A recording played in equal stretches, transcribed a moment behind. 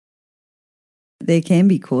There can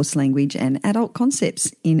be coarse language and adult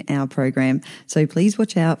concepts in our program, so please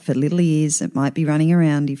watch out for little ears that might be running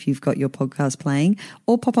around if you've got your podcast playing,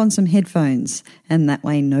 or pop on some headphones, and that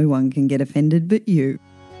way no one can get offended but you.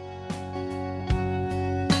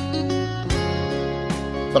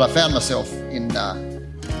 But I found myself in a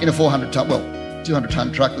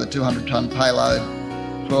 200-ton truck with a 200-ton payload,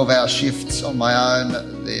 12-hour shifts on my own.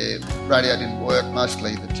 The radio didn't work,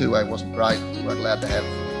 mostly the two-way wasn't great, we weren't allowed to have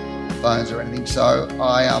phones or anything. So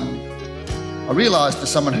I realised, for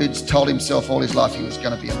someone who'd told himself all his life he was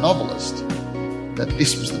going to be a novelist, that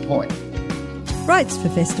this was the point. Rights for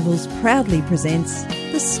Festivals proudly presents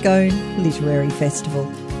the Scone Literary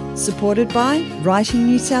Festival, supported by Writing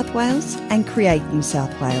New South Wales and Create New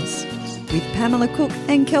South Wales, with Pamela Cook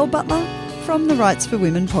and Kel Butler from the Rights for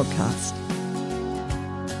Women podcast.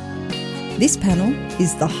 This panel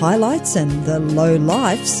is the highlights and the low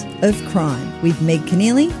lifes of crime, with Meg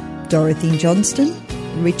Keneally, Dorothy Johnston,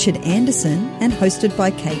 Richard Anderson, and hosted by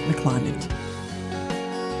Kate McClymont.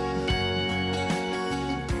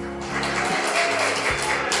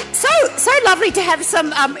 So lovely to have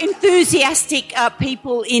some enthusiastic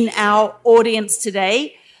people in our audience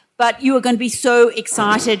today, but you are going to be so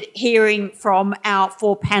excited hearing from our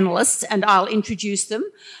four panellists, and I'll introduce them.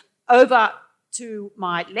 Over to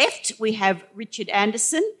my left, we have Richard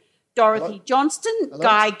Anderson, Dorothy Hello. Johnston, Hello.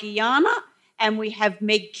 Guy Guiana, and we have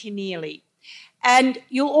Meg Keneally. And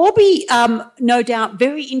you'll all be, no doubt,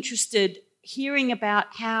 very interested hearing about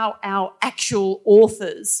how our actual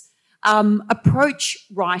authors approach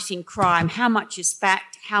writing crime, how much is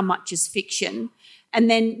fact, how much is fiction.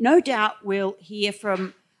 And then no doubt we'll hear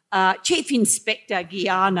from Chief Inspector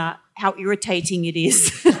Guiana how irritating it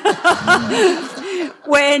is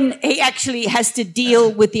when he actually has to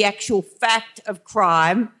deal with the actual fact of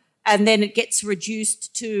crime, and then it gets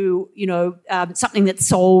reduced to, something that's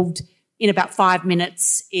solved in about 5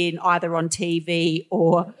 minutes in either on TV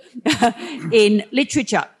or in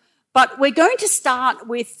literature. But we're going to start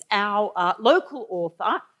with our local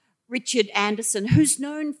author, Richard Anderson, who's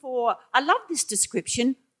known for, I love this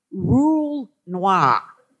description, rural noir.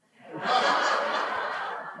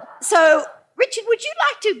 So, Richard, would you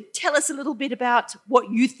like to tell us a little bit about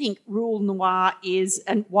what you think rural noir is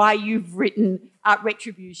and why you've written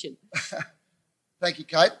Retribution? Thank you,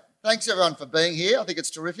 Kate. Thanks, everyone, for being here. I think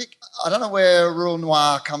it's terrific. I don't know where rural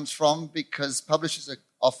noir comes from, because publishers are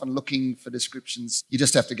often looking for descriptions. You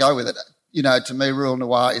just have to go with it. To me, rural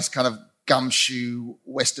noir is kind of gumshoe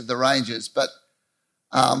west of the ranges. But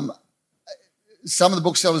some of the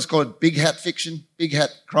booksellers call it big hat fiction, big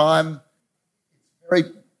hat crime. It's very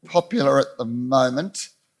popular at the moment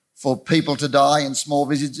for people to die in small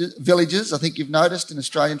villages. I think you've noticed in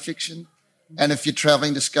Australian fiction. And if you're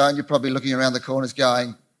travelling to Scone, you're probably looking around the corners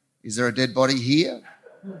going, is there a dead body here?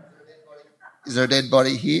 Is there a dead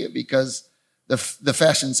body here? Because the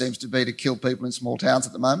fashion seems to be to kill people in small towns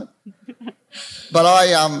at the moment. But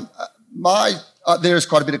there is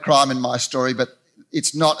quite a bit of crime in my story, but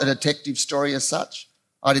it's not a detective story as such.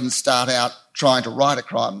 I didn't start out trying to write a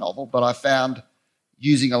crime novel, but I found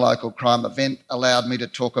using a local crime event allowed me to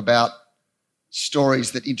talk about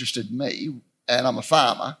stories that interested me, and I'm a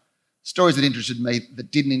farmer, stories that interested me that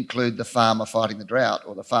didn't include the farmer fighting the drought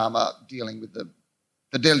or the farmer dealing with the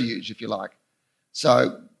deluge, if you like.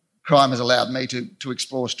 So crime has allowed me to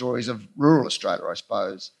explore stories of rural Australia, I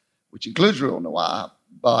suppose, which includes rural noir,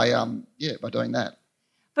 by doing that.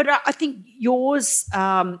 But I think yours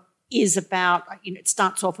is about, it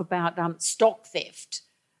starts off about stock theft.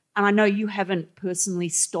 And I know you haven't personally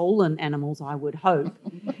stolen animals, I would hope.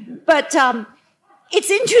 But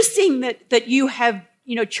it's interesting that you have,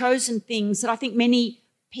 chosen things that I think many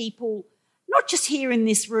people, not just here in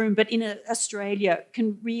this room, but in Australia,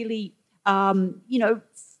 can really,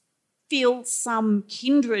 feel some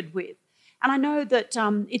kindred with. And I know that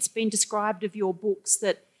it's been described of your books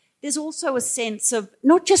that there's also a sense of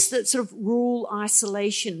not just that sort of rural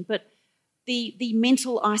isolation, but the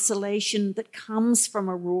mental isolation that comes from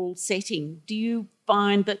a rural setting. Do you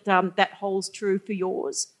find that that holds true for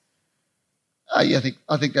yours? Yeah,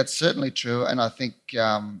 I think that's certainly true, and I think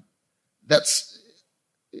that's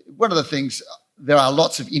one of the things. There are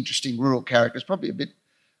lots of interesting rural characters, probably a bit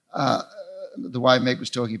the way Meg was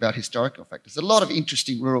talking about historical factors. A lot of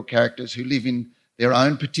interesting rural characters who live in their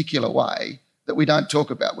own particular way that we don't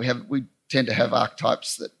talk about. We tend to have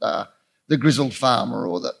archetypes that are the grizzled farmer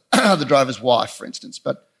or the drover's wife, for instance,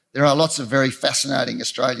 but there are lots of very fascinating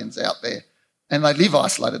Australians out there, and they live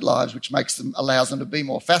isolated lives, which allows them to be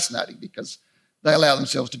more fascinating because they allow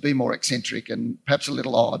themselves to be more eccentric and perhaps a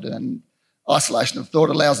little odd, and isolation of thought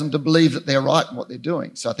allows them to believe that they're right in what they're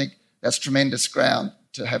doing. So I think that's tremendous ground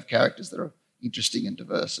to have characters that are interesting and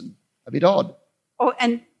diverse and a bit odd. Oh,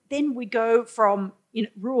 and then we go from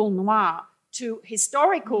rural noir to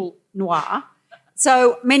historical noir.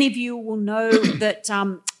 So many of you will know that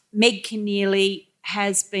Meg Keneally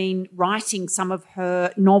has been writing some of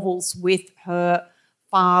her novels with her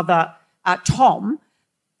father, Tom.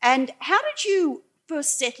 And how did you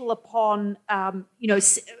first settle upon,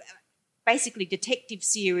 basically detective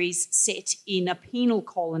series set in a penal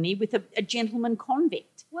colony with a gentleman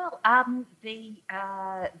convict? Well,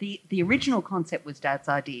 the original concept was Dad's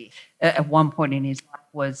idea at one point in his life,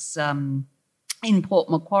 was in Port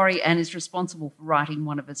Macquarie, and is responsible for writing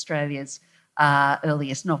one of Australia's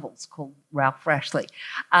earliest novels called Ralph Rashleigh.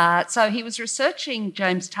 So he was researching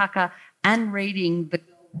James Tucker and reading The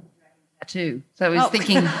Girl with the Dragon Tattoo. So he was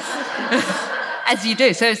thinking, as you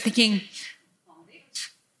do, so he was thinking,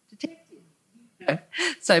 convict, detective.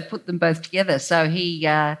 So put them both together. So he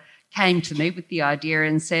came to me with the idea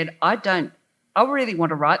and said, I really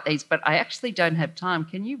want to write these, but I actually don't have time.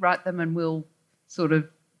 Can you write them and we'll sort of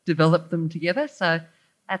develop them together? So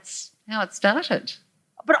that's how it started.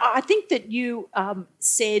 But I think that you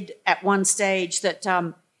said at one stage that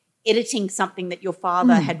editing something that your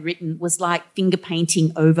father had written was like finger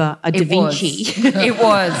painting over a Da Vinci. It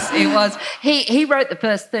was. He wrote the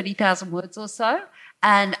first 30,000 words or so,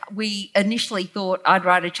 and we initially thought I'd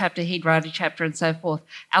write a chapter, he'd write a chapter, and so forth.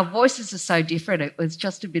 Our voices are so different. It was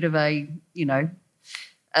just a bit of a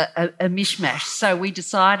mishmash. So we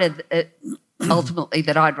decided ultimately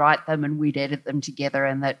that I'd write them and we'd edit them together,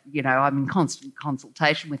 and that, I'm in constant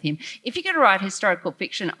consultation with him. If you're going to write historical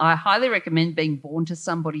fiction, I highly recommend being born to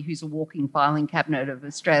somebody who's a walking filing cabinet of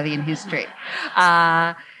Australian history.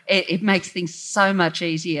 It makes things so much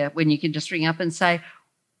easier when you can just ring up and say,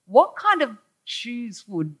 what kind of shoes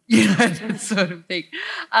would, that sort of thing.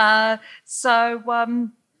 And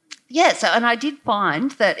I did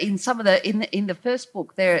find that in some of in the first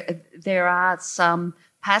book there are some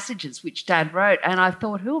passages which Dad wrote, and I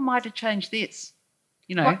thought, who am I to change this?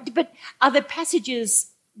 But are there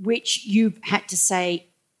passages which you've had to say,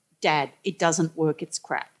 Dad, it doesn't work, it's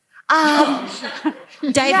crap?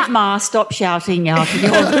 David Marr, stop shouting out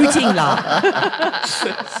your hooting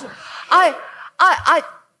laugh.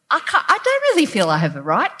 I don't really feel I have a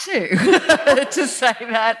right to say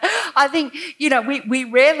that. I think, we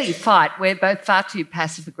rarely fight. We're both far too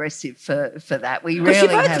passive-aggressive for that. We rarely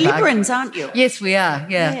you're both have Liberals, aren't you? Yes, we are,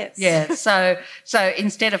 yeah. Yes. Yeah. So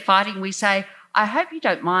instead of fighting, we say, I hope you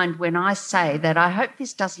don't mind when I say that. I hope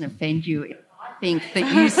this doesn't offend you if I think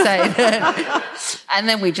that you say that. And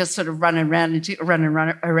then we just sort of run around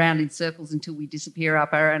in circles until we disappear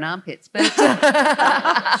up our own armpits. But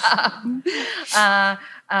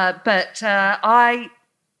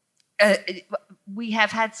we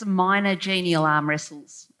have had some minor genial arm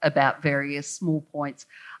wrestles about various small points.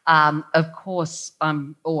 Of course,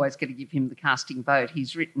 I'm always going to give him the casting vote.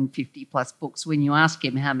 He's written 50-plus books. When you ask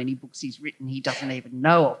him how many books he's written, he doesn't even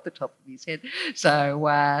know off the top of his head. So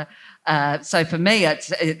for me,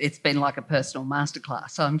 it's been like a personal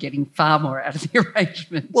masterclass. So I'm getting far more out of the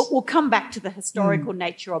arrangements. We'll come back to the historical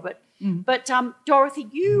nature of it. But, Dorothy,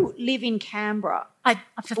 you live in Canberra.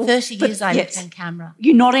 For 30 years I lived in Canberra.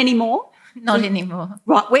 You're not anymore? Not anymore.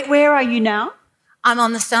 Right. Where are you now? I'm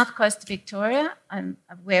on the south coast of Victoria,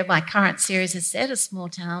 where my current series is set, a small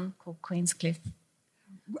town called Queenscliff.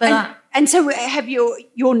 And so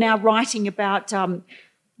you're now writing about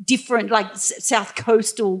different, like south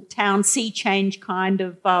coastal town, sea change kind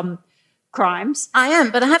of crimes? I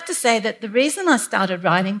am, but I have to say that the reason I started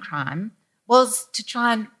writing crime was to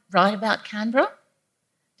try and write about Canberra,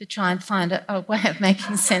 to try and find a way of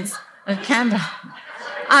making sense of Canberra.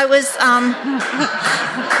 I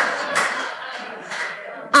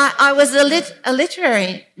was a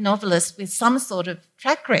literary novelist with some sort of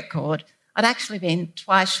track record. I'd actually been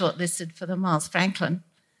twice shortlisted for the Miles Franklin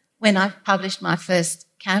when I published my first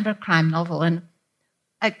Canberra crime novel, and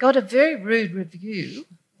I got a very rude review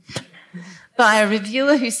by a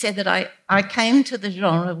reviewer who said that I came to the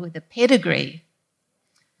genre with a pedigree.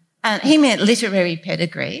 And he meant literary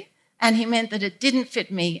pedigree, and he meant that it didn't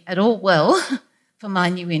fit me at all well for my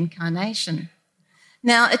new incarnation.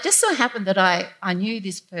 Now, it just so happened that I knew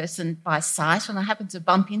this person by sight, and I happened to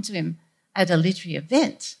bump into him at a literary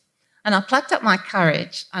event. And I plucked up my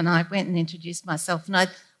courage and I went and introduced myself. And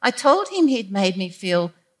I told him he'd made me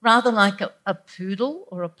feel rather like a poodle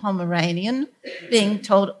or a Pomeranian being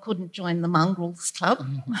told it couldn't join the mongrels club.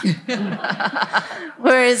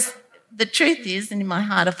 Whereas the truth is, and in my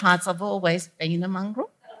heart of hearts, I've always been a mongrel.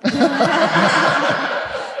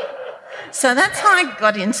 So that's how I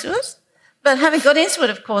got into it. But having got into it,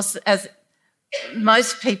 of course, as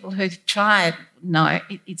most people who've tried no,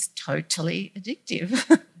 it's totally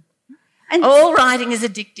addictive. And all writing is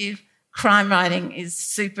addictive. Crime writing is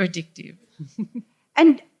super addictive.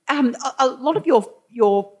 And a lot of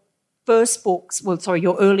your first books,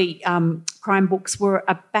 your early crime books were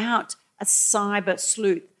about a cyber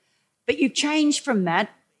sleuth. But you've changed from that.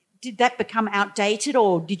 Did that become outdated,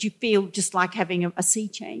 or did you feel just like having a sea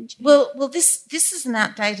change? Well, this is an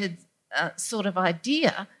outdated sort of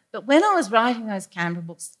idea. But when I was writing those Canberra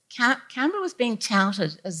books, Canberra was being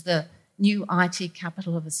touted as the new IT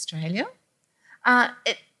capital of Australia.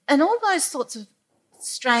 And all those sorts of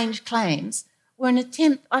strange claims were an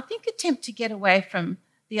attempt to get away from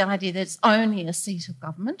the idea that it's only a seat of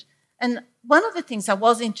government. And one of the things I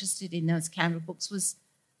was interested in those Canberra books was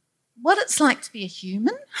what it's like to be a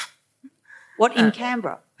human. What, in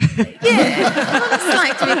Canberra? Yeah, what it's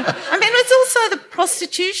like to be... I mean, it's also the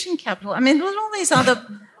prostitution capital. I mean, there's all these other...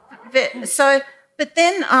 But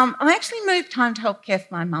then I actually moved home to help care for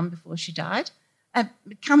my mum before she died.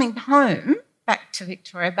 Coming home, back to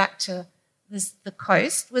Victoria, back to the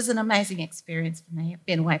coast, was an amazing experience for me. I've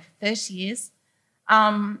been away for 30 years.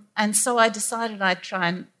 And so I decided I'd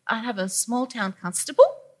have a small town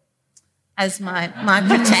constable as my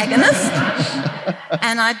protagonist,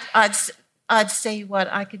 and I'd see what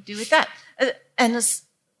I could do with that. And this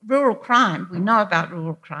rural crime, we know about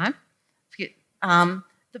rural crime.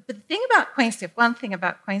 But the thing about Queenscliff, one thing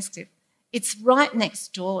about Queenscliff, it's right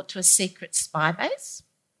next door to a secret spy base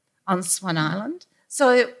on Swan Island.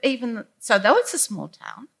 So though it's a small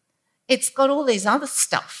town, it's got all these other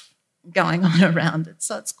stuff going on around it.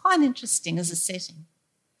 So it's quite interesting as a setting.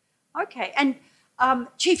 Okay, and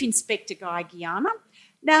Chief Inspector Guy Giana.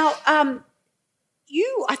 Now,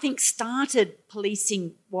 you, I think, started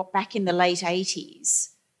policing, back in the late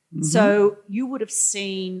 80s. Mm-hmm. So you would have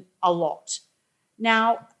seen a lot.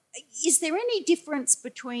 Now, is there any difference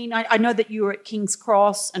between... I know that you were at King's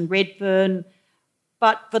Cross and Redfern,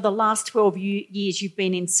 but for the last 12 years you've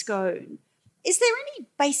been in Scone. Is there any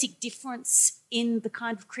basic difference in the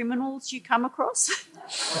kind of criminals you come across?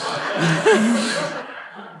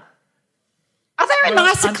 Are there a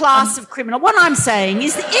nicer class of criminal? What I'm saying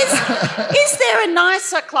is there a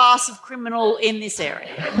nicer class of criminal in this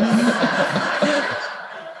area?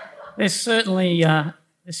 There's certainly a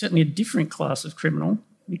different class of criminal,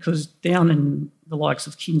 because down in the likes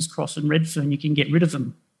of King's Cross and Redfern you can get rid of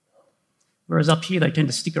them, whereas up here they tend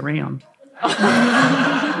to stick around.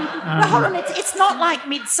 But hold on, it's not like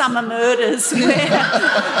Midsummer Murders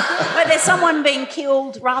where there's someone being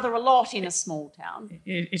killed rather a lot in a small town.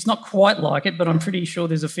 It's not quite like it, but I'm pretty sure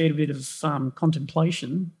there's a fair bit of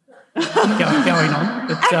contemplation going on.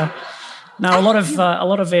 But no, a lot of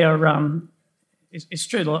our it's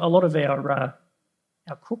true. A lot of our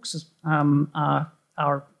cooks are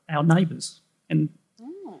our neighbours, and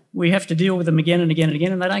we have to deal with them again and again and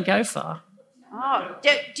again, and they don't go far. Oh,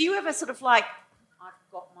 do you ever sort of like, I've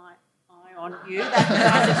got my eye on you, that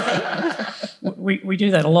kind of thing? We do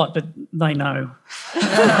that a lot, but they know.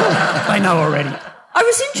 They know already. I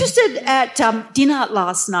was interested at dinner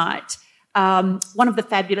last night. One of the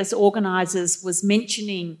fabulous organisers was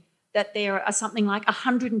mentioning that there are something like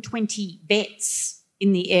 120 vets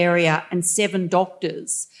in the area and 7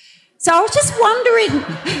 doctors. So I was just wondering,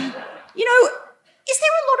 is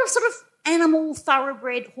there a lot of sort of animal,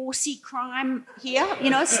 thoroughbred, horsey crime here?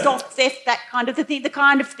 Stock theft, that kind of thing, the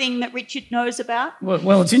kind of thing that Richard knows about?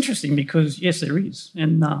 Well, it's interesting because, yes, there is.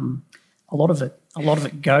 And a lot of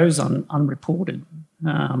it goes unreported.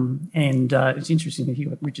 And it's interesting to hear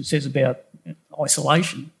what Richard says about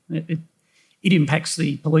isolation. It impacts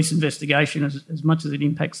the police investigation as much as it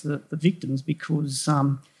impacts the victims, because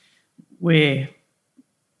we're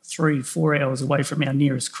 3-4 hours away from our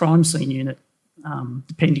nearest crime scene unit,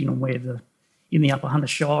 depending on where in the Upper Hunter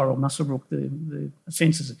Shire or Muswellbrook the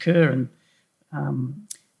offences occur, and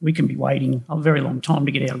we can be waiting a very long time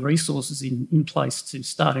to get our resources in place to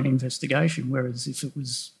start an investigation, whereas if it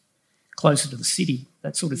was closer to the city,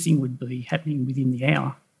 that sort of thing would be happening within the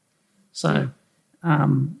hour. So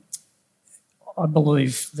I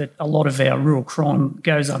believe that a lot of our rural crime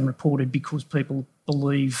goes unreported because people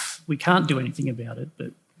believe we can't do anything about it,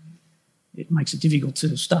 but it makes it difficult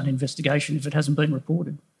to start an investigation if it hasn't been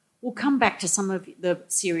reported. We'll come back to some of the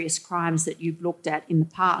serious crimes that you've looked at in the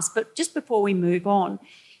past, but just before we move on,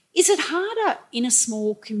 is it harder in a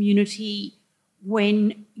small community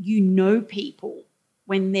when you know people,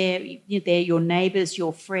 when they're your neighbours,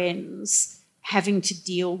 your friends, having to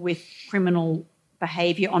deal with criminal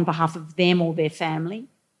behaviour on behalf of them or their family?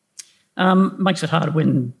 Makes it harder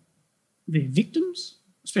when they're victims,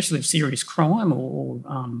 especially of serious crime or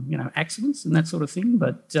accidents and that sort of thing.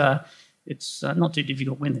 But it's not too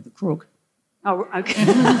difficult when they're the crook. Oh, okay.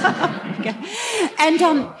 Okay. And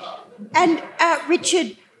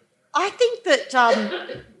Richard, I think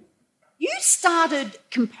that you started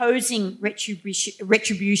composing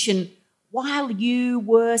Retribution while you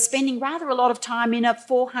were spending rather a lot of time in a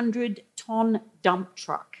 400-ton dump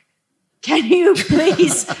truck. Can you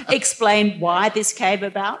please explain why this came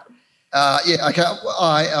about? Yeah, okay.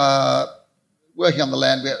 Working on the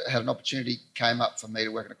land, we had an opportunity came up for me to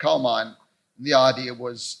work in a coal mine. And the idea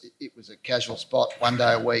was it was a casual spot, 1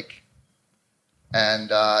 day a week, and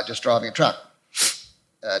just driving a truck,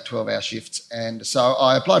 12-hour shifts. And so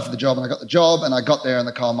I applied for the job and I got the job, and I got there and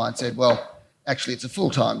the coal mine said, well, actually it's a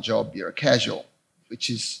full-time job, you're a casual, which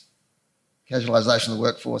is casualisation of the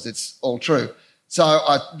workforce. It's all true. So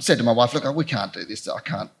I said to my wife, look, we can't do this. I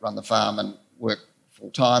can't run the farm and work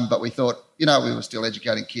full-time. But we thought, we were still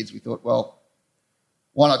educating kids. We thought, well,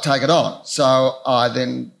 why not take it on? So I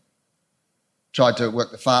then tried to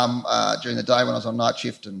work the farm during the day when I was on night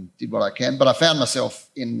shift and did what I can. But I found myself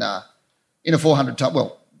in a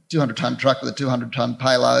 200-ton truck with a 200-ton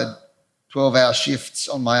payload, 12-hour shifts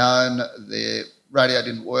on my own. The radio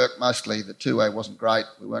didn't work. Mostly the two-way wasn't great.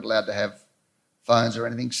 We weren't allowed to have phones or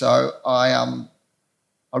anything. So I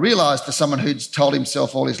realised, for someone who'd told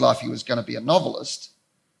himself all his life he was going to be a novelist,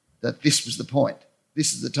 that this was the point.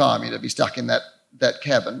 This is the time, to be stuck in that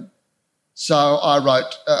cabin. So I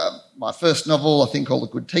wrote my first novel, a thing called The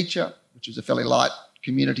Good Teacher, which was a fairly light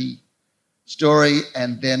community story,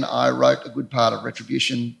 and then I wrote a good part of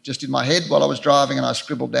Retribution just in my head while I was driving, and I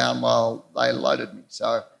scribbled down while they loaded me.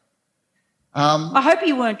 So I hope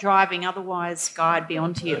you weren't driving, otherwise Guy'd be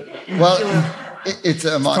onto you. Well, it's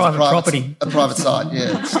a private property. A private site,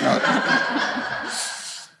 yeah. It's not.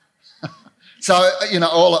 So,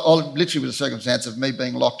 all literally was a circumstance of me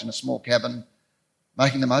being locked in a small cabin,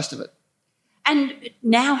 making the most of it. And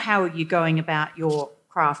now how are you going about your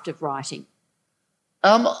craft of writing?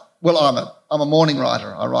 Well, I'm a morning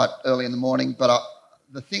writer. I write early in the morning, but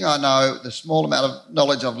the thing I know, the small amount of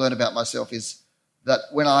knowledge I've learned about myself is that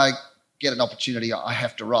when I get an opportunity, I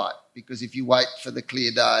have to write, because if you wait for the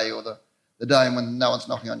clear day or the day when no one's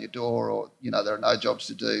knocking on your door or, there are no jobs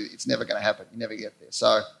to do, it's never going to happen. You never get there.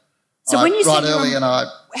 So I when you write early and I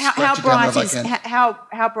how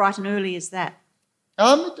bright and early is that?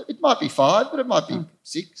 It might be 5, but it might be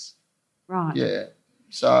 6. Right. Yeah.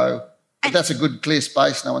 So but that's a good clear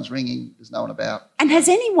space. No one's ringing. There's no one about. And has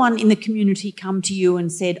anyone in the community come to you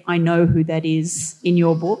and said, I know who that is in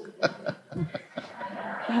your book?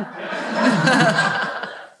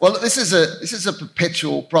 Well, this is a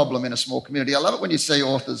perpetual problem in a small community. I love it when you see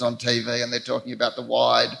authors on TV and they're talking about the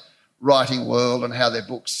wide writing world and how their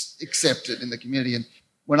book's accepted in the community. And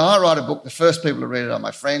when I write a book, the first people to read it are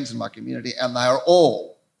my friends and my community, and they are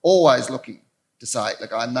always looking to say,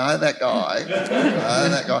 look, I know that guy, I know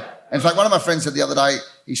that guy. In fact, one of my friends said the other day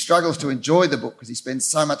he struggles to enjoy the book because he spends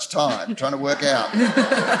so much time trying to work out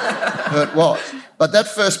who it was. But that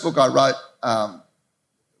first book I wrote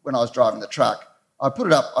when I was driving the truck, I put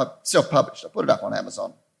it up, I self-published, I put it up on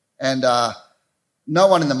Amazon, and no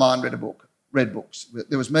one in the mine read books.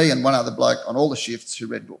 There was me and one other bloke on all the shifts who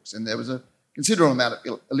read books, and there was a considerable amount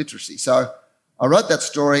of illiteracy. So I wrote that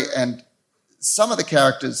story, and some of the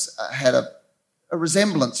characters had a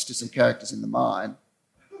resemblance to some characters in the mine,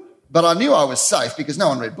 but I knew I was safe because no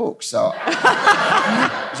one read books, so it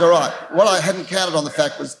was all right. What I hadn't counted on the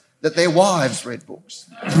fact was that their wives read books.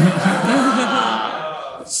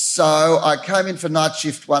 So I came in for night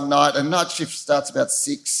shift one night, and night shift starts about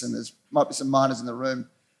 6, and there might be some miners in the room.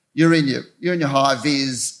 You're in your high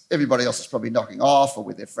vis. Everybody else is probably knocking off or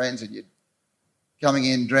with their friends, and you're coming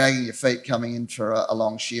in, dragging your feet, coming in for a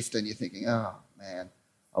long shift, and you're thinking, oh, man.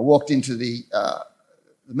 I walked into the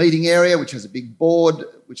meeting area, which has a big board,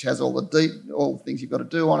 which has all the things you've got to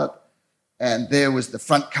do on it, and there was the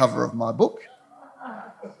front cover of my book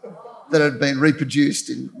that had been reproduced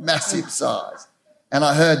in massive size. And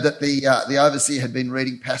I heard that the overseer had been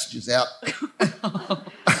reading passages out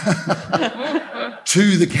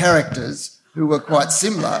to the characters who were quite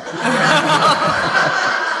similar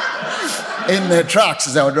in their trucks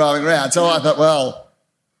as they were driving around. So I thought, well,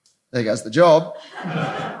 there goes the job.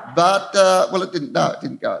 But, it didn't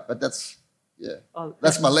go. But that's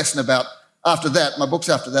my lesson about, after that, my books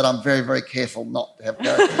after that, I'm very, very careful not to have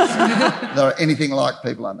characters that are anything like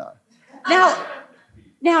people I know.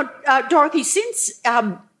 Now, Dorothy, since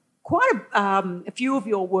quite a few of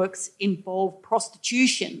your works involve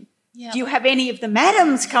prostitution, do you have any of the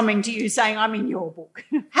madams coming to you saying, I'm in your book?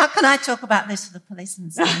 How can I talk about this to the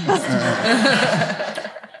policeman?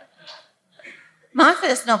 My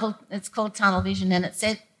first novel, it's called Tunnel Vision, and it's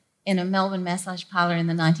set in a Melbourne massage parlour in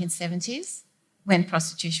the 1970s. when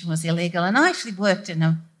prostitution was illegal. And I actually worked in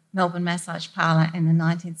a Melbourne massage parlour in the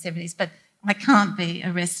 1970s, but I can't be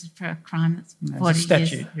arrested for a crime that's 40 years.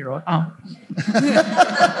 Statute, you're right. Oh.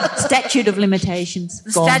 Statute of limitations.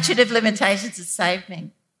 The statute of limitations has saved me.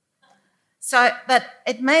 So, but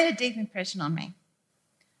it made a deep impression on me.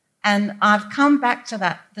 And I've come back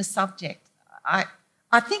to the subject. I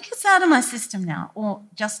think it's out of my system now, or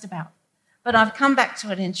just about. But I've come back to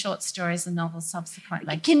it in short stories and novels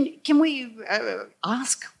subsequently. Can we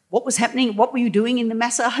ask what was happening? What were you doing in the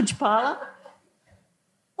massage parlour?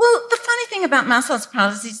 Well, the funny thing about massage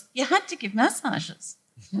parlours is you had to give massages.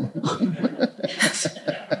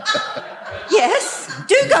 Yes,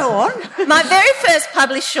 do go on. My very first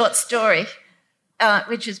published short story,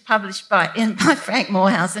 which was published by Frank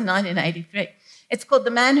Morehouse in 1983, it's called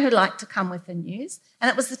The Man Who Liked to Come with the News, and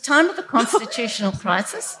it was the time of the constitutional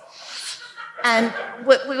crisis. And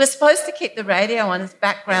we were supposed to keep the radio on as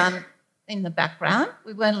background in the background.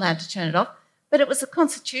 We weren't allowed to turn it off. But it was a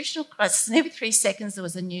constitutional crisis, and every 3 seconds there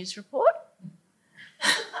was a news report.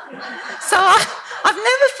 So I've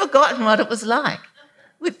never forgotten what it was like.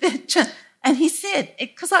 And he said,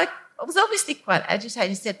 because I was obviously quite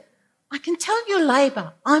agitated, he said, "I can tell you're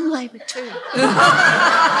Labor. I'm Labor too."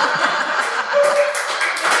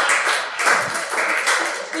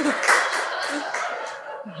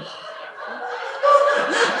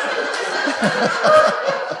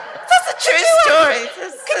 That's a true story.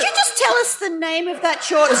 Could you just tell us the name of that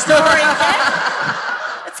short story again?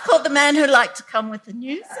 It's called The Man Who Liked to Come with the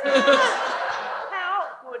News. How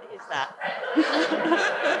good is that?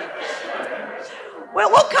 Well,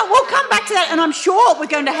 we'll come back to that, and I'm sure we're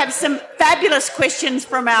going to have some fabulous questions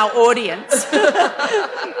from our audience. Guy,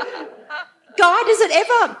 does it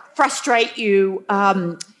ever frustrate you,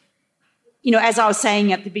 as I was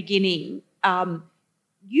saying at the beginning,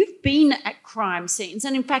 you've been at crime scenes,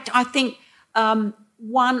 and in fact, I think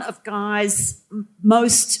one of Guy's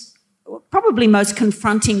probably most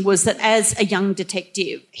confronting was that as a young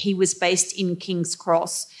detective, he was based in King's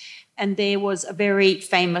Cross, and there was a very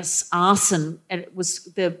famous arson, and it was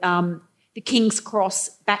the King's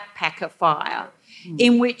Cross backpacker fire,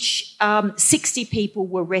 in which 60 people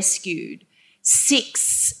were rescued.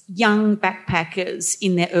 6 young backpackers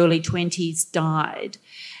in their early 20s died.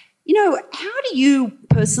 How do you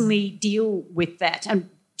personally deal with that? And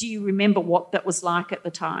do you remember what that was like at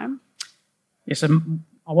the time? Yes,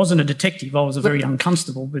 I wasn't a detective. I was a very young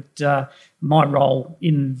constable, but my role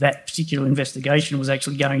in that particular investigation was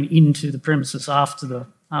actually going into the premises after the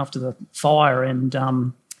fire and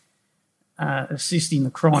assisting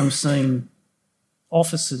the crime scene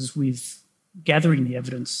officers with gathering the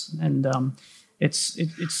evidence. And it's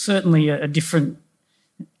certainly a different.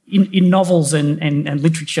 In novels and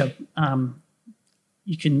literature,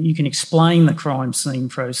 you can explain the crime scene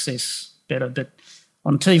process better, but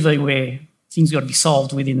on TV where things got to be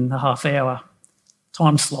solved within the half-hour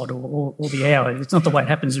time slot or the hour, it's not the way it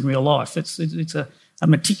happens in real life. It's a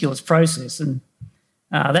meticulous process, and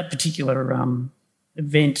that particular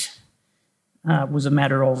event was a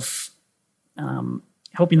matter of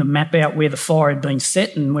helping them map out where the fire had been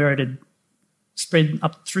set and where it had spread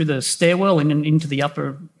up through the stairwell and into the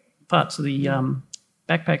upper parts of the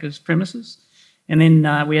backpackers' premises. And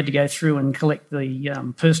then we had to go through and collect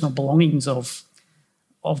the personal belongings of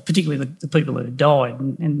particularly the people that had died.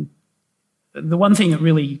 And the one thing that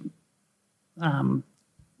really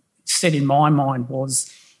set in my mind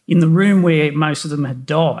was in the room where most of them had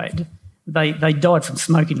died, they died from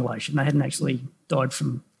smoke inhalation. They hadn't actually died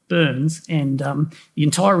from burns, and the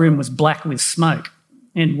entire room was black with smoke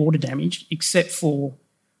and water damage, except for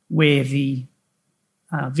where the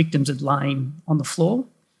victims had lain on the floor.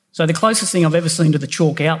 So the closest thing I've ever seen to the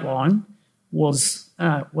chalk outline was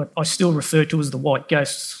what I still refer to as the white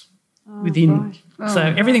ghosts within. Right. So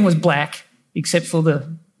everything was black except for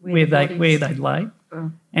where they'd lay.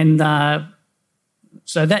 And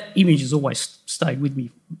so that image has always stayed with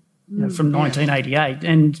me from 1988.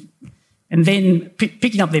 And then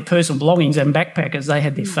picking up their personal belongings and backpackers, they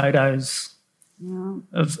had their photos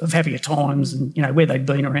of happier times and, where they'd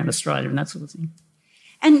been around Australia and that sort of thing.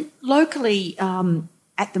 And locally,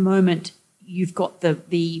 at the moment, you've got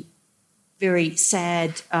the very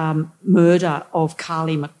sad murder of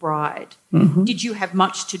Carly McBride. Mm-hmm. Did you have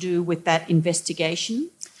much to do with that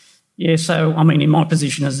investigation? Yeah, so, in my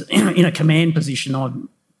position as in a command position, I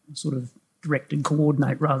sort of direct and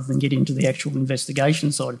coordinate rather than get into the actual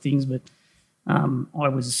investigation side of things. But I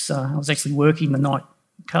was actually working the night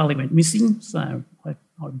Carly went missing, so I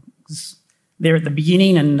was there at the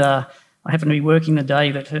beginning, and I happened to be working the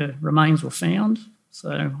day that her remains were found.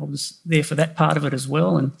 So I was there for that part of it as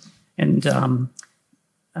well, and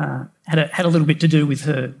had a little bit to do with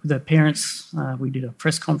her parents. We did a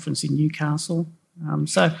press conference in Newcastle.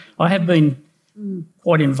 So I have been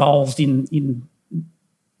quite involved in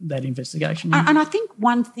that investigation. And I think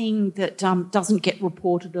one thing that doesn't get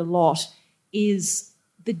reported a lot is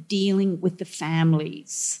the dealing with the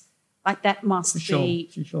families. Like that must be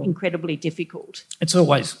incredibly difficult. It's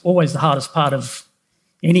always the hardest part of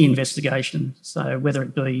any investigation. So whether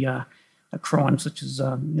it be a crime such as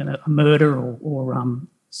a murder or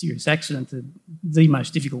serious accident, the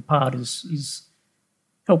most difficult part is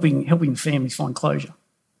helping families find closure.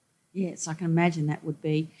 Yes, I can imagine that would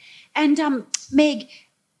be. And Meg,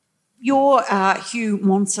 your Hugh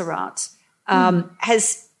Montserrat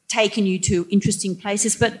has taken you to interesting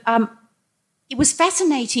places, but it was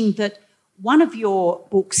fascinating that one of your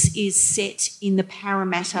books is set in the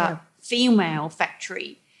Parramatta female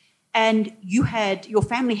factory, and your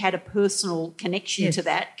family had a personal connection to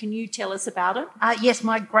that. Can you tell us about it? Yes,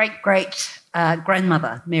 my great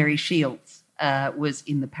grandmother, Mary Shields, was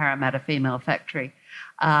in the Parramatta female factory.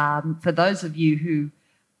 For those of you who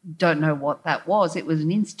don't know what that was, it was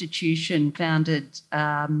an institution founded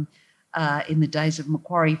in the days of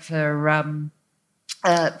Macquarie for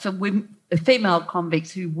female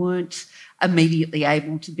convicts who weren't immediately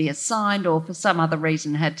able to be assigned or for some other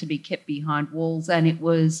reason had to be kept behind walls. And it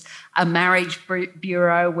was a marriage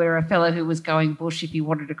bureau where a fellow who was going bush, if he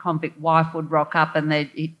wanted a convict wife, would rock up and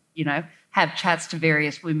they'd, have chats to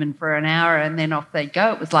various women for an hour and then off they'd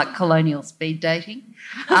go. It was like colonial speed dating.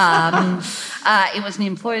 It was an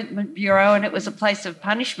employment bureau and it was a place of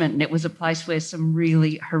punishment, and it was a place where some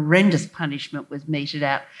really horrendous punishment was meted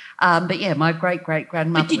out. But yeah, my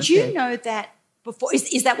great-great-grandmother But did you know that before?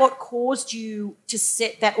 Is that what caused you to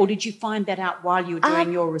set that, or did you find that out while you were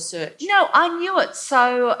doing your research? No, I knew it.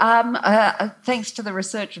 So thanks to the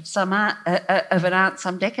research of of an aunt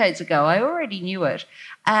some decades ago, I already knew it.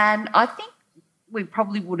 And I think we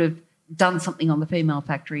probably would have done something on the female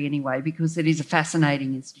factory anyway, because it is a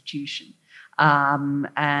fascinating institution.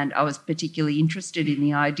 And I was particularly interested in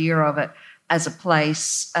the idea of it as a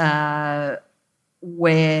place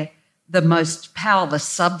where the most powerless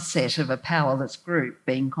subset of a powerless group,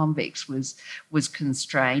 being convicts, was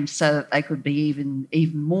constrained so that they could be even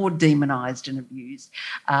more demonised and abused.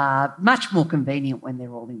 Much more convenient when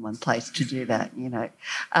they're all in one place to do that,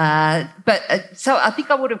 So I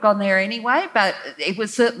think I would have gone there anyway, but it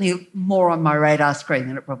was certainly more on my radar screen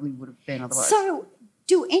than it probably would have been otherwise. So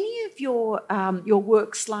do any of your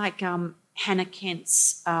works like Hannah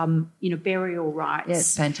Kent's, burial rites?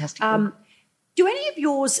 Yes, fantastic. Do any of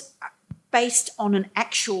yours based on an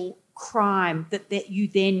actual crime that you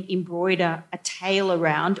then embroider a tale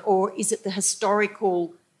around, or is it the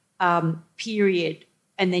historical period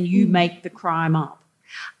and then you make the crime up?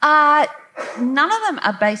 None of them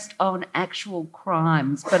are based on actual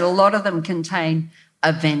crimes, but a lot of them contain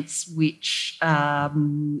events which are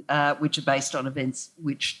based on events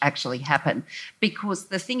which actually happen. Because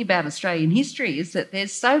the thing about Australian history is that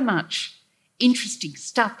there's so much interesting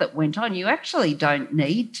stuff that went on. You actually don't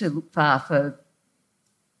need to look far for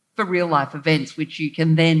real life events, which you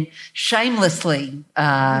can then shamelessly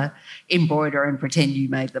embroider and pretend you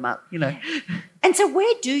made them up, And so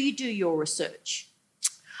where do you do your research?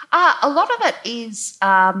 A lot of it is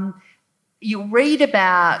you'll read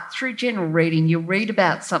about, through general reading, you'll read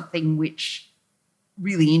about something which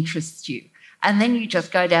really interests you. And then you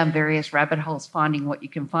just go down various rabbit holes finding what you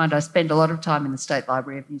can find. I spend a lot of time in the State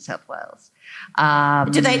Library of New South Wales.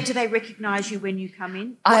 Do they recognise you when you come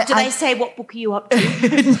in? Do they say, what book are you up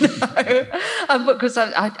to? No, because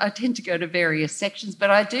I tend to go to various sections,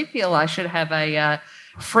 but I do feel I should have a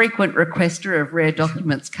frequent requester of rare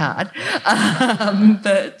documents card.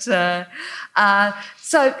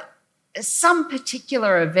 So some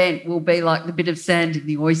particular event will be like the bit of sand in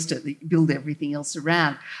the oyster that you build everything else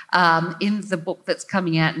around. In the book that's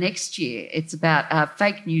coming out next year, it's about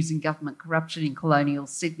fake news and government corruption in colonial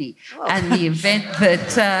Sydney and the event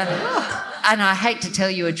that, and I hate to tell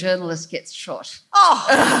you, a journalist gets shot.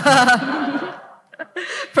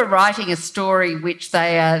 For writing a story which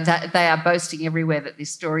they are boasting everywhere that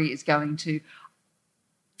this story is going to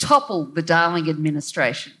topple the Darling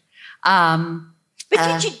administration.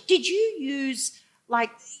 But did you use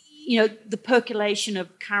the percolation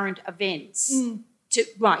of current events to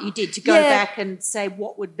go back and say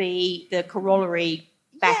what would be the corollary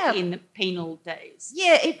back in the penal days?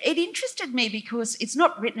 Yeah, it interested me because it's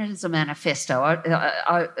not written as a manifesto.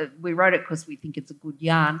 We wrote it because we think it's a good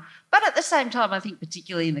yarn. But at the same time, I think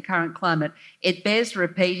particularly in the current climate, it bears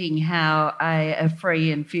repeating how a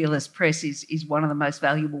free and fearless press is one of the most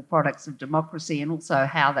valuable products of democracy, and also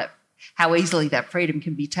how that how easily that freedom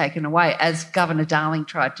can be taken away, as Governor Darling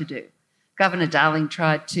tried to do. Governor Darling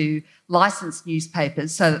tried to license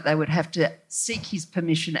newspapers so that they would have to seek his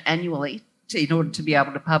permission annually in order to be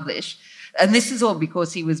able to publish. And this is all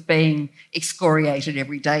because he was being excoriated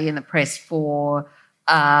every day in the press for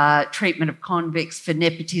treatment of convicts, for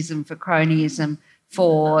nepotism, for cronyism,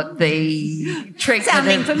 for the treatment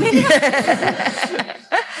Sounding familiar.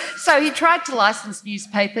 So he tried to license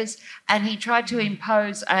newspapers, and he tried to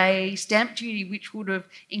impose a stamp duty which would have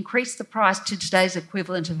increased the price to today's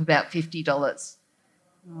equivalent of about $50.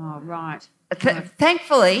 Oh, right.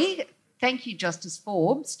 Thankfully, thank you, Justice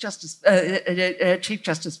Forbes, Chief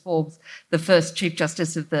Justice Forbes, the first Chief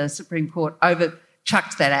Justice of the Supreme Court,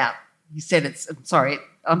 chucked that out. He said,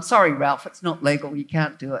 I'm sorry, Ralph, it's not legal, you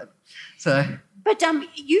can't do it. So, But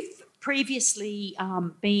you've previously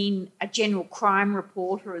been a general crime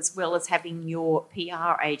reporter as well as having your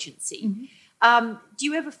PR agency. Mm-hmm. Do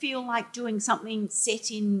you ever feel like doing something set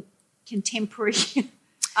in contemporary,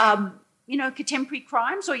 contemporary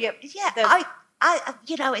crimes? Or it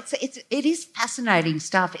is fascinating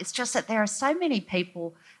stuff. It's just that there are so many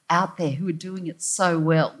people out there who are doing it so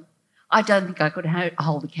well. I don't think I could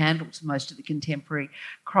hold a candle to most of the contemporary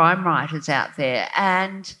crime writers out there.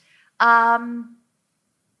 And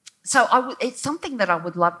so it's something that I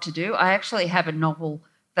would love to do. I actually have a novel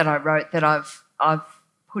that I wrote that I've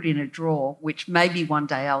put in a drawer, which maybe one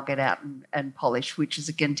day I'll get out and polish, which is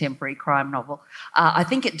a contemporary crime novel. I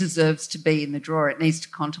think it deserves to be in the drawer. It needs to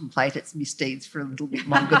contemplate its misdeeds for a little bit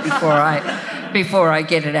longer before I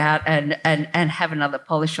get it out and have another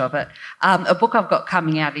polish of it. A book I've got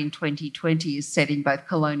coming out in 2020 is set in both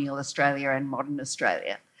colonial Australia and modern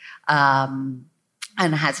Australia.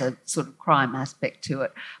 And has a sort of crime aspect to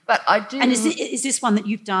it. But I do... And is this one that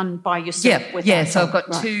you've done by yourself? Yeah, so I've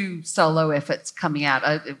got two solo efforts coming out.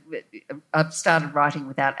 I've started writing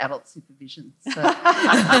without adult supervision. So.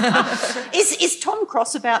 Is Tom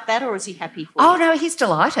cross about that, or is he happy for you? Oh, no, he's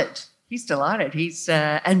delighted. He's delighted. He's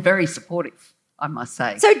and very supportive, I must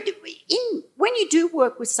say. So when you do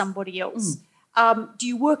work with somebody else, do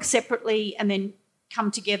you work separately and then come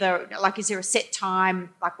together? Like, is there a set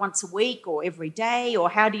time, like once a week or every day, or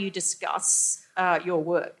how do you discuss your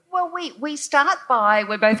work? Well, we start by,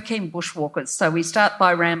 we're both keen bushwalkers, so we start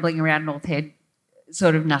by rambling around North Head,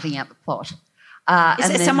 sort of nutting out the plot.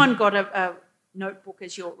 Has someone got a notebook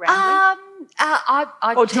as you're rambling?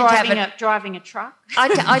 Or driving a truck?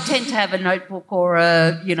 I tend to have a notebook, or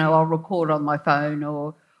I'll record on my phone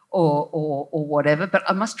or whatever. But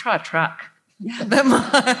I must try a truck.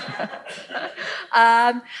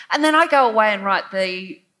 And then I go away and write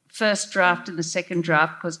the first draft and the second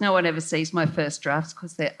draft, because no one ever sees my first drafts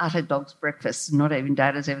because they're utter dog's breakfast. Not even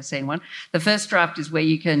Dad has ever seen one. The first draft is where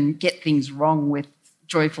you can get things wrong with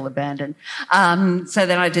joyful abandon. So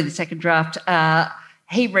then I do the second draft.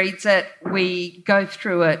 He reads it. We go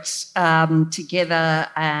through it together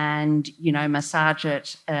and, massage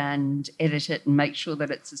it and edit it and make sure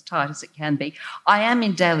that it's as tight as it can be. I am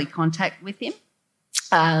in daily contact with him,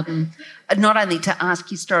 not only to ask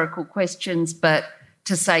historical questions, but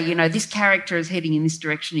to say, this character is heading in this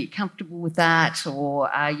direction. Are you comfortable with that? Or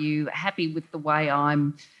are you happy with the way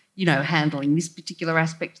I'm, handling this particular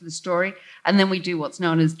aspect of the story? And then we do what's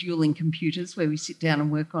known as dueling computers, where we sit down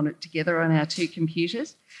and work on it together on our two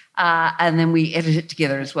computers. And then we edit it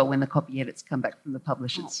together as well when the copy edits come back from the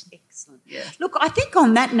publishers. Oh, excellent. Yeah. Look, I think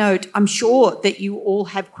on that note, I'm sure that you all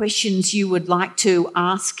have questions you would like to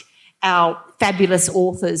ask our fabulous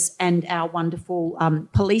authors and our wonderful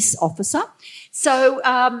police officer. So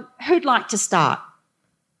who'd like to start?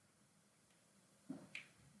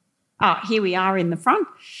 Here we are in the front.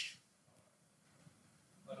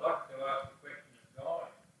 I'd like to ask a question of Guy.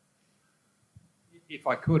 If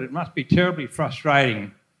I could, it must be terribly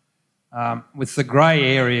frustrating with the grey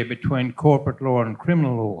area between corporate law and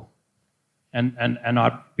criminal law. And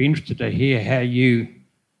I'd be interested to hear how you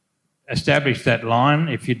establish that line,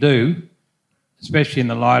 if you do, especially in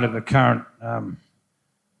the light of the current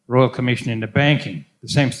Royal Commission into banking. There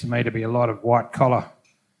seems to me to be a lot of white-collar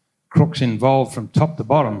crooks involved from top to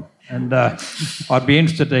bottom. And I'd be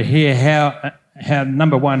interested to hear how,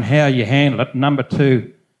 number one, how you handle it, number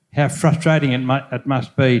two, how frustrating it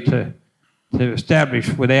must be to establish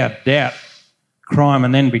without doubt crime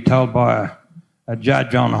and then be told by a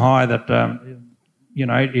judge on high that,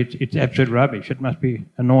 it's absolute rubbish. It must be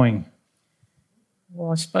annoying.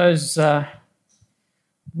 Well, I suppose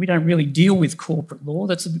we don't really deal with corporate law.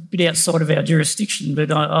 That's a bit outside of our jurisdiction.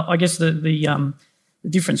 But I guess the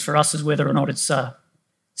difference for us is whether or not it's a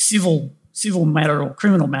civil matter or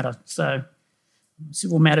criminal matter. So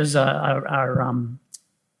civil matters are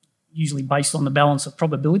usually based on the balance of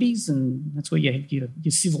probabilities, and that's where you have your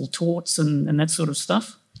civil torts and that sort of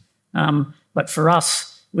stuff. But for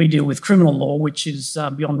us, we deal with criminal law, which is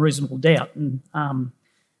beyond reasonable doubt, and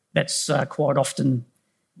that's quite often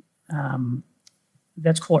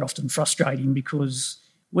frustrating because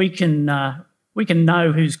we can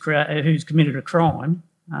know who's committed a crime,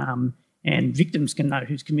 and victims can know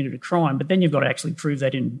who's committed a crime, but then you've got to actually prove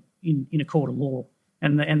that in a court of law,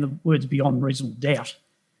 and the words beyond reasonable doubt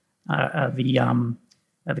are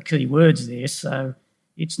the key words there. So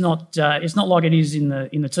it's not like it is in the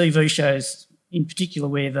TV shows in particular,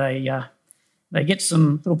 where they get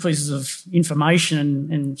some little pieces of information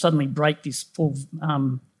and suddenly break this poor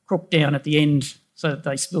crook down at the end so that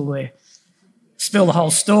they spill the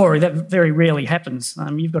whole story. That very rarely happens.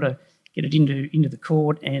 You've got to get it into the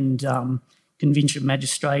court and convince a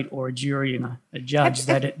magistrate or a jury and a judge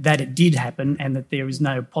that it did happen and that there is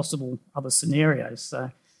no possible other scenarios.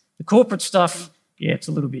 So the corporate stuff, yeah, it's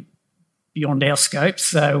a little bit beyond our scope.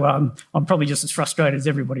 So I'm probably just as frustrated as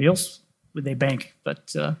everybody else with their bank.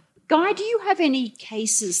 But Guy, do you have any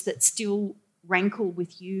cases that still rankle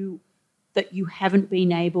with you that you haven't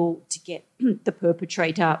been able to get the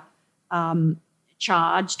perpetrator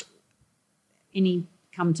charged? Any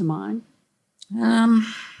come to mind?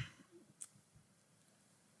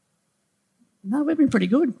 No, we've been pretty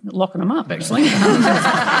good at locking them up, actually.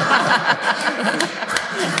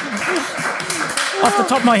 Off the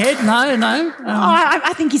top of my head, no.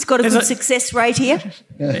 I think he's got a good success rate here.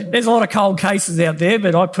 There's a lot of cold cases out there,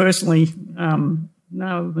 but I personally,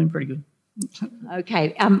 no, we've been pretty good.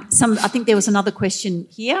 Okay. I think there was another question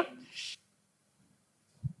here.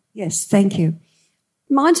 Yes, thank you.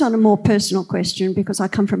 Mine's on a more personal question because I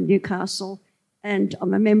come from Newcastle and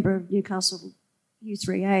I'm a member of Newcastle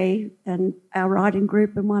U3A and our riding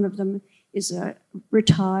group, and one of them is a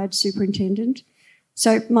retired superintendent.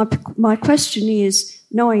 So my question is,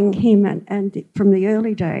 knowing him and from the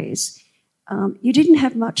early days, you didn't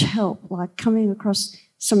have much help, like coming across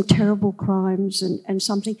some terrible crimes and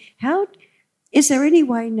something. Is there any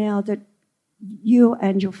way now that you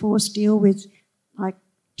and your force deal with like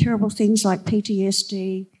terrible things like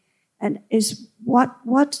PTSD, and what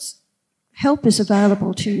help is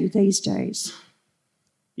available to you these days?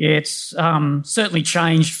 Yeah, it's certainly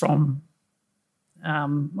changed from,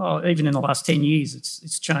 even in the last 10 years,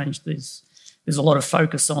 it's changed. There's a lot of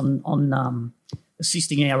focus on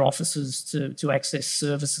assisting our officers to access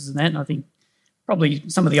services and that, and I think probably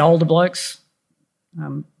some of the older blokes,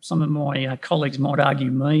 some of my colleagues might argue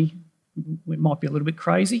it might be a little bit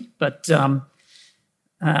crazy, but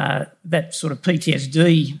that sort of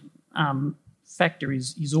PTSD factor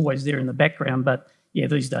is always there in the background. But yeah,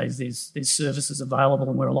 these days there's services available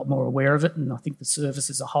and we're a lot more aware of it, and I think the service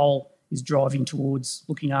as a whole is driving towards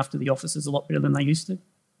looking after the officers a lot better than they used to.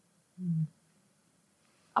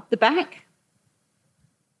 Up the back.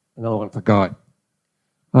 Another one for Guy.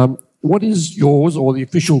 What is yours or the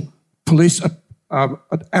official police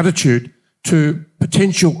attitude to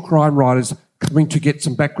potential crime writers coming to get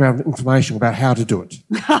some background information about how to do it?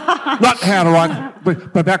 Not how to write,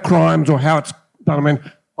 but about crimes or how it's done. I mean,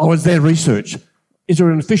 is there research? Is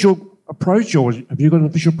there an official approach, or have you got an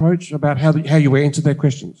official approach about how you answer their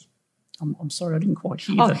questions? I'm sorry, I didn't quite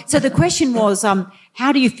hear that. So the question was,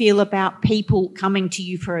 how do you feel about people coming to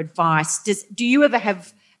you for advice? Do you ever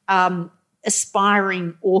have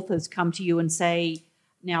aspiring authors come to you and say,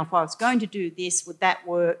 now, if I was going to do this, would that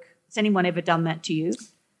work? Has anyone ever done that to you?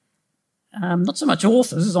 Not so much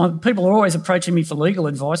authors. People are always approaching me for legal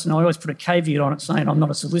advice, and I always put a caveat on it saying I'm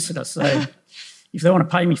not a solicitor. So if they want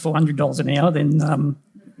to pay me $400 an hour, then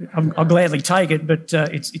I'll gladly take it. But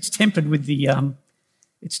it's tempered with the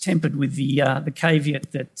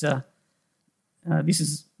caveat that this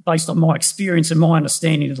is based on my experience and my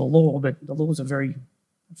understanding of the law. But the law is a very,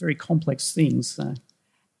 very complex thing. So.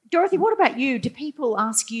 Dorothy, what about you? Do people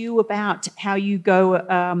ask you about how you go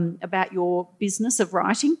about your business of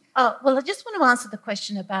writing? Well, I just want to answer the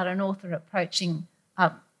question about an author approaching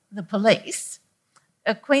the police.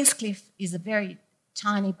 Queenscliff is a very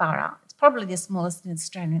tiny borough. It's probably the smallest in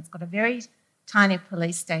Australia. It's got a very tiny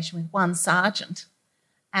police station with one sergeant.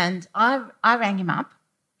 And I rang him up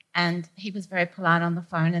and he was very polite on the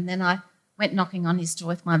phone, and then I went knocking on his door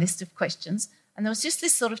with my list of questions, and there was just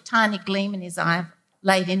this sort of tiny gleam in his eye of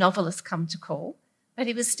lady novelist come to call, but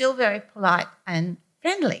he was still very polite and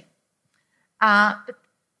friendly. But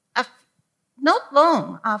not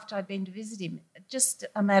long after I'd been to visit him, just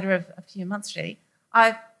a matter of a few months really,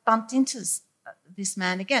 I bumped into this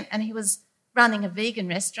man again, and he was running a vegan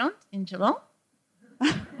restaurant in Geelong.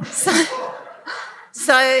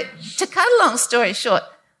 So to cut a long story short,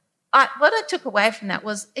 what I took away from that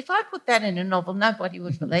was if I put that in a novel, nobody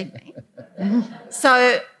would believe me.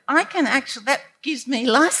 So I can actually, that gives me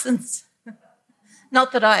license.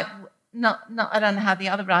 Not that I don't know how the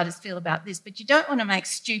other writers feel about this, but you don't want to make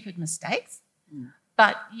stupid mistakes.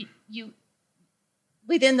 But you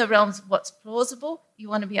within the realms of what's plausible, you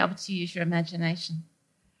want to be able to use your imagination.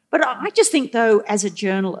 But I just think, though, as a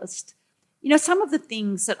journalist, some of the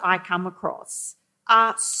things that I come across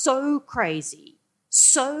are so crazy,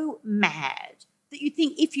 so mad, that you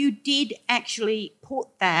think if you did actually put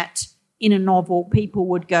that in a novel, people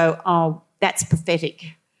would go, oh, that's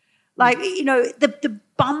pathetic. Like, the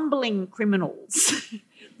bumbling criminals.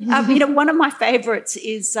 One of my favourites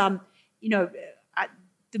is,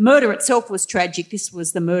 the murder itself was tragic. This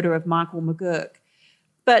was the murder of Michael McGurk.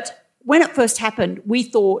 But when it first happened, we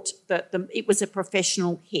thought that it was a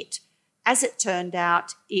professional hit. As it turned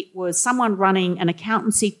out, it was someone running an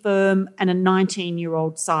accountancy firm and a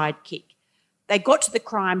 19-year-old sidekick. They got to the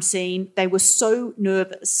crime scene. They were so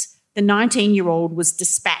nervous. The 19-year-old was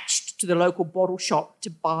dispatched to the local bottle shop to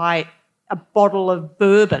buy a bottle of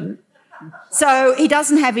bourbon. So he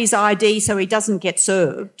doesn't have his ID, so he doesn't get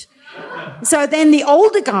served. So then the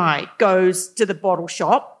older guy goes to the bottle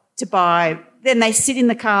shop to buy. Then they sit in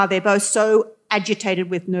the car. They're both so agitated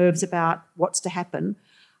with nerves about what's to happen.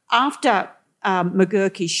 After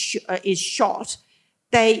McGurk is shot,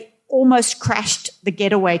 they almost crashed the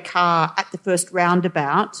getaway car at the first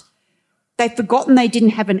roundabout. They'd forgotten they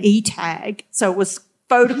didn't have an E-tag, so it was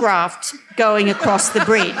photographed going across the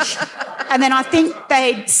bridge. And then I think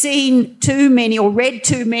they'd seen too many or read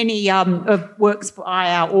too many of works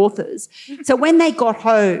by our authors. So when they got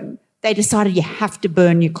home, they decided you have to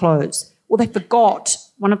burn your clothes. Well,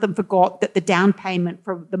 one of them forgot that the down payment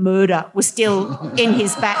for the murder was still in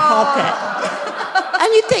his back pocket.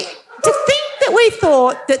 And to think that we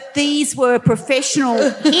thought that these were professional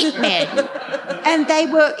hitmen and they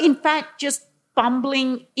were, in fact, just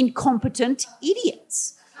bumbling, incompetent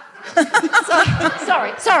idiots.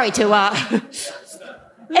 Sorry to...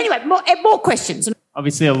 Anyway, more questions.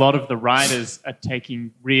 Obviously, a lot of the writers are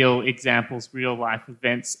taking real examples, real-life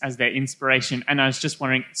events as their inspiration. And I was just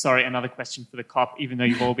wondering, sorry, another question for the cop, even though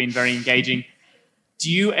you've all been very engaging. Do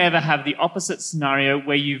you ever have the opposite scenario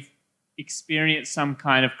where you've experienced some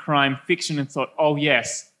kind of crime fiction and thought, oh,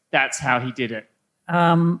 yes, that's how he did it?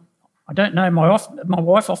 I don't know. My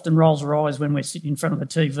wife often rolls her eyes when we're sitting in front of the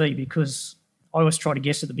TV because I always try to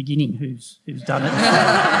guess at the beginning who's done it.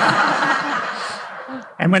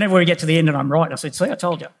 And whenever we get to the end and I'm right, I said, see, I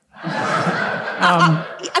told you. A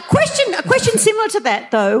question similar to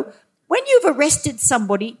that, though. When you've arrested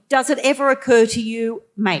somebody, does it ever occur to you,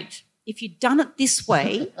 mate, if you'd done it this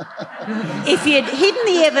way, if you'd hidden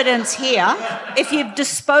the evidence here, if you've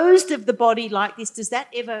disposed of the body like this, does that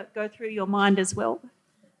ever go through your mind as well?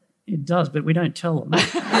 It does, but we don't tell them.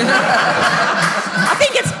 I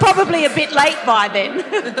think it's probably a bit late by then.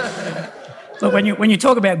 But when you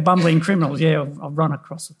talk about bumbling criminals, yeah, I've run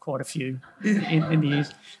across quite a few in the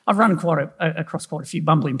years. I've run across quite a few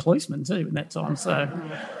bumbling policemen too in that time. So,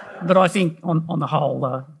 but I think on the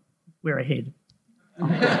whole, we're ahead.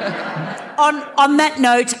 On that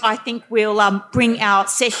note, I think we'll bring our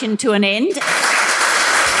session to an end.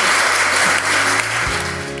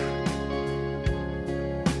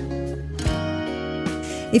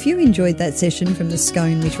 If you enjoyed that session from the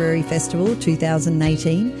Scone Literary Festival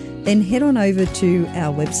 2018, then head on over to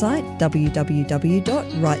our website,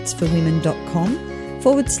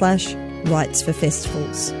 www.rightsforwomen.com/Rights for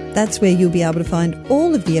Festivals. That's where you'll be able to find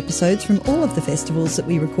all of the episodes from all of the festivals that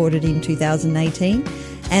we recorded in 2018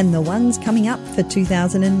 and the ones coming up for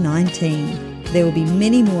 2019. There will be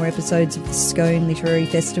many more episodes of the Scone Literary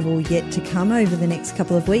Festival yet to come over the next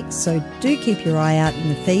couple of weeks, so do keep your eye out in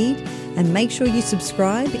the feed and make sure you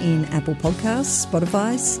subscribe in Apple Podcasts,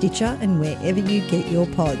 Spotify, Stitcher and wherever you get your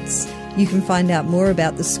pods. You can find out more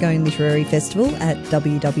about the Scone Literary Festival at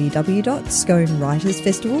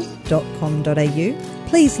www.sconewritersfestival.com.au.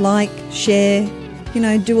 Please like, share,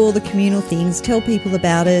 do all the communal things, tell people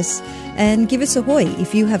about us and give us a hoy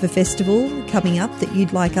if you have a festival coming up that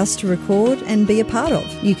you'd like us to record and be a part of.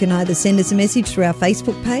 You can either send us a message through our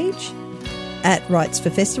Facebook page at Rights for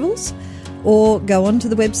Festivals or go onto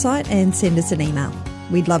the website and send us an email.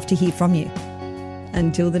 We'd love to hear from you.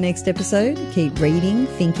 Until the next episode, keep reading,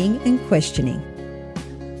 thinking and questioning.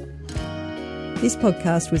 This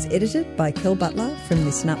podcast was edited by Kel Butler from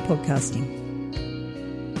Listen Up Podcasting.